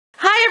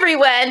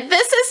everyone,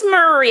 this is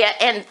Maria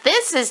and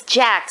this is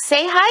Jack.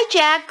 Say hi,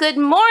 Jack. Good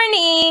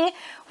morning.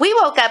 We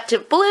woke up to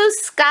blue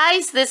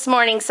skies this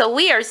morning, so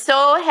we are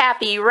so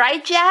happy,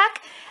 right,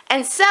 Jack?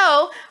 And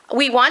so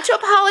we want to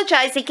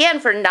apologize again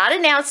for not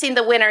announcing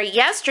the winner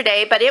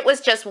yesterday, but it was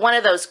just one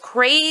of those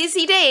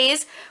crazy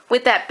days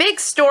with that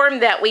big storm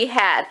that we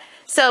had.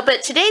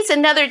 But today's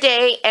another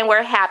day and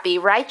we're happy,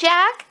 right,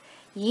 Jack?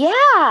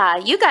 Yeah,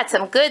 you got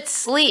some good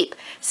sleep.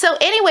 So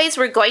anyways,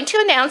 we're going to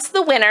announce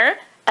the winner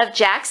of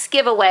Jack's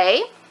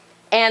giveaway.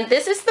 And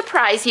this is the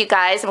prize, you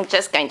guys. I'm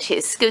just going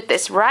to scoot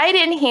this right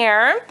in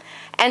here.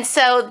 And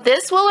so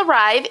this will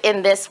arrive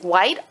in this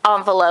white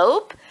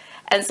envelope.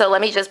 And so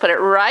let me just put it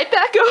right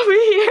back over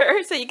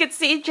here so you can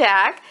see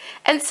Jack.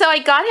 And so I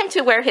got him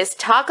to wear his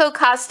taco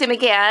costume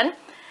again.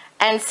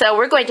 And so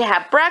we're going to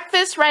have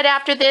breakfast right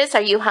after this.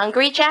 Are you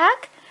hungry,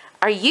 Jack?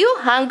 Are you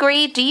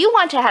hungry? Do you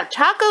want to have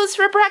tacos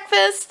for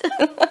breakfast?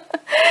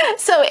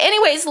 So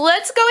anyways,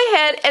 let's go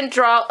ahead and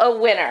draw a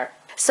winner.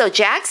 So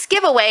Jack's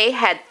giveaway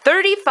had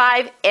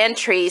 35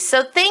 entries.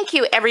 So thank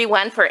you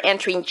everyone for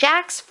entering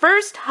Jack's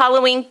first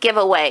Halloween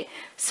giveaway.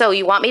 So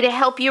you want me to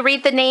help you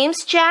read the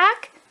names,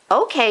 Jack?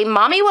 Okay,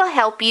 Mommy will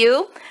help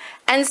you.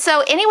 And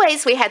so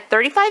anyways, we had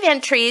 35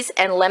 entries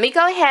and let me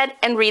go ahead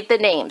and read the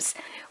names.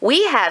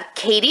 We have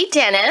Katie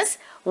Dennis,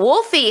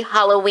 Wolfie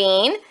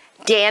Halloween,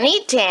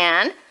 Danny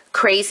Dan,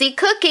 Crazy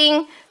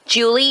Cooking,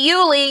 Julie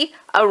Yuli,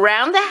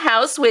 Around the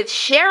House with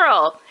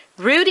Cheryl,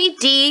 Rudy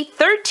D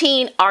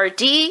 13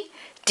 RD,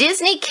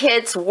 Disney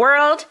Kids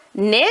World,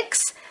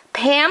 Nix,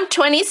 Pam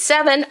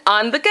 27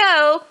 On the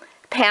Go,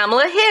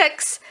 Pamela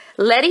Hicks,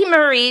 Letty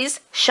Murray's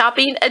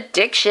Shopping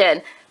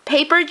Addiction,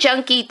 Paper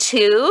Junkie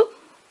 2,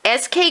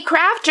 SK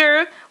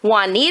Crafter,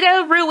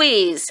 Juanita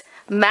Ruiz,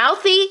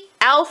 Mouthy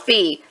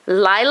Alfie,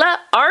 Lila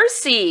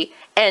RC,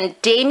 and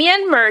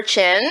Damian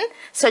Merchant.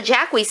 So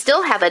Jack, we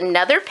still have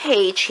another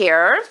page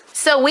here.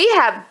 So we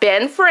have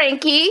Ben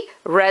Frankie,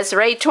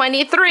 Resray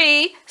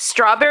 23,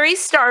 Strawberry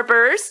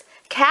Starburst,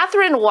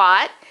 Catherine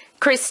Watt,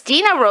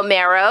 Christina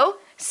Romero,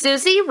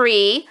 Susie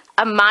Ree,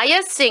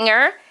 Amaya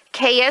Singer,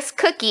 KS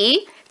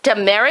Cookie,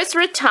 Damaris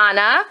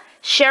Ratana,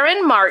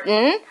 Sharon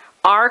Martin,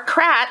 R.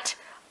 Kratt,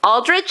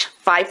 Aldrich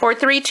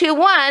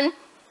 54321,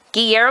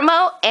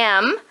 Guillermo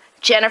M.,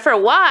 Jennifer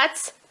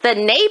Watts, The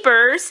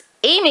Neighbors,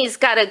 Amy's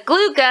Got a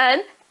Glue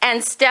Gun,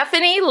 and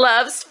Stephanie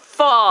Loves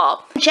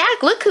Fall.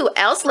 Jack, look who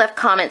else left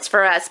comments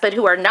for us, but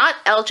who are not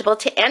eligible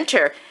to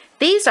enter.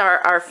 These are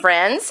our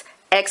friends,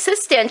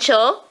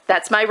 Existential,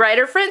 that's my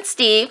writer friend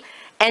Steve,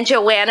 and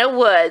Joanna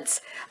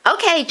Woods.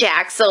 Okay,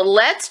 Jack, so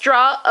let's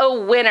draw a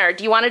winner.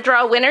 Do you want to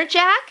draw a winner,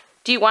 Jack?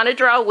 Do you want to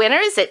draw a winner?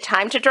 Is it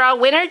time to draw a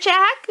winner,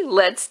 Jack?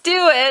 Let's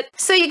do it.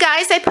 So you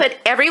guys, I put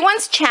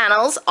everyone's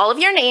channels, all of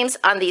your names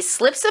on these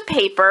slips of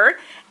paper,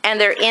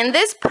 and they're in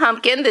this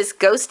pumpkin, this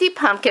ghosty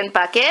pumpkin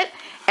bucket,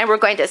 and we're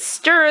going to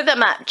stir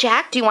them up.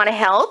 Jack, do you want to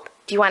help?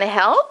 Do you want to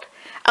help?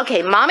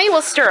 Okay, Mommy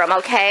will stir them,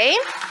 okay?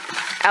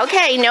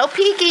 Okay, no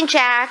peeking,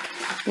 Jack.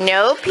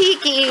 No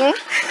peeking.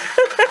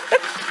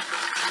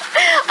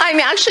 I'm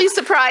actually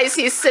surprised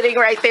he's sitting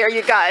right there,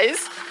 you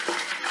guys.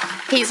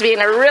 He's being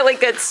a really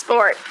good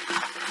sport.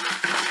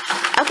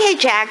 Okay,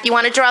 Jack, do you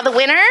want to draw the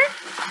winner?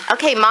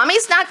 Okay,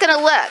 Mommy's not going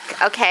to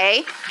look,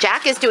 okay?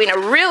 Jack is doing a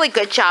really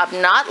good job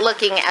not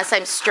looking as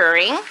I'm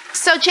stirring.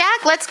 So,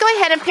 Jack, let's go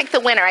ahead and pick the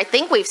winner. I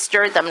think we've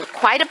stirred them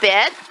quite a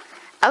bit.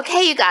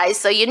 Okay, you guys,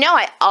 so you know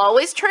I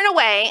always turn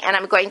away, and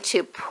I'm going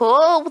to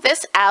pull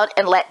this out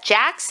and let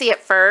Jack see it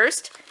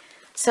first.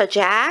 So,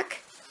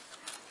 Jack,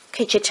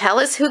 could you tell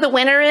us who the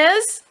winner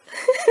is?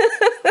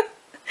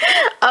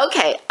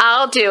 Okay,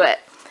 I'll do it.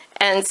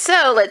 And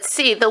so, let's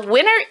see, the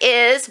winner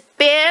is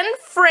Ben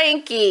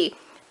Frankie.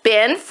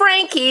 Ben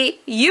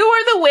Frankie, you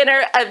are the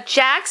winner of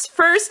Jack's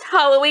first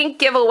Halloween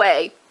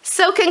giveaway.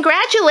 So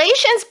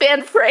congratulations,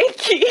 Ben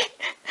Frankie.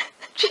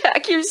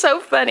 Jack, you're so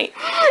funny.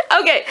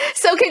 Okay,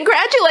 so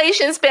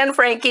congratulations, Ben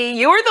Frankie.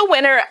 You are the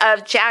winner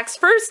of Jack's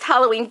first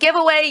Halloween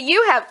giveaway.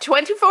 You have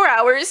 24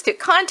 hours to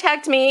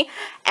contact me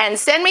and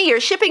send me your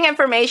shipping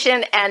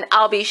information, and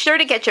I'll be sure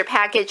to get your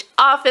package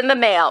off in the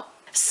mail.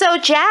 So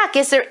Jack,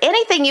 is there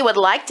anything you would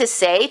like to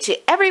say to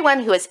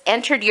everyone who has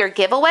entered your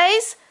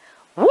giveaways?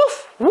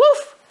 Woof,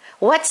 woof.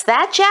 What's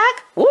that,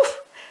 Jack?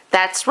 Woof.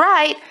 That's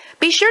right.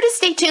 Be sure to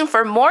stay tuned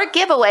for more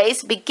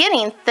giveaways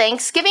beginning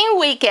Thanksgiving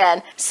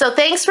weekend. So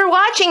thanks for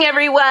watching,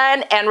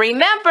 everyone. And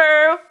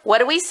remember, what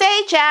do we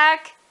say,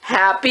 Jack?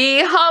 Happy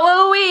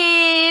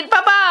Halloween.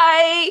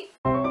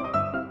 Bye-bye.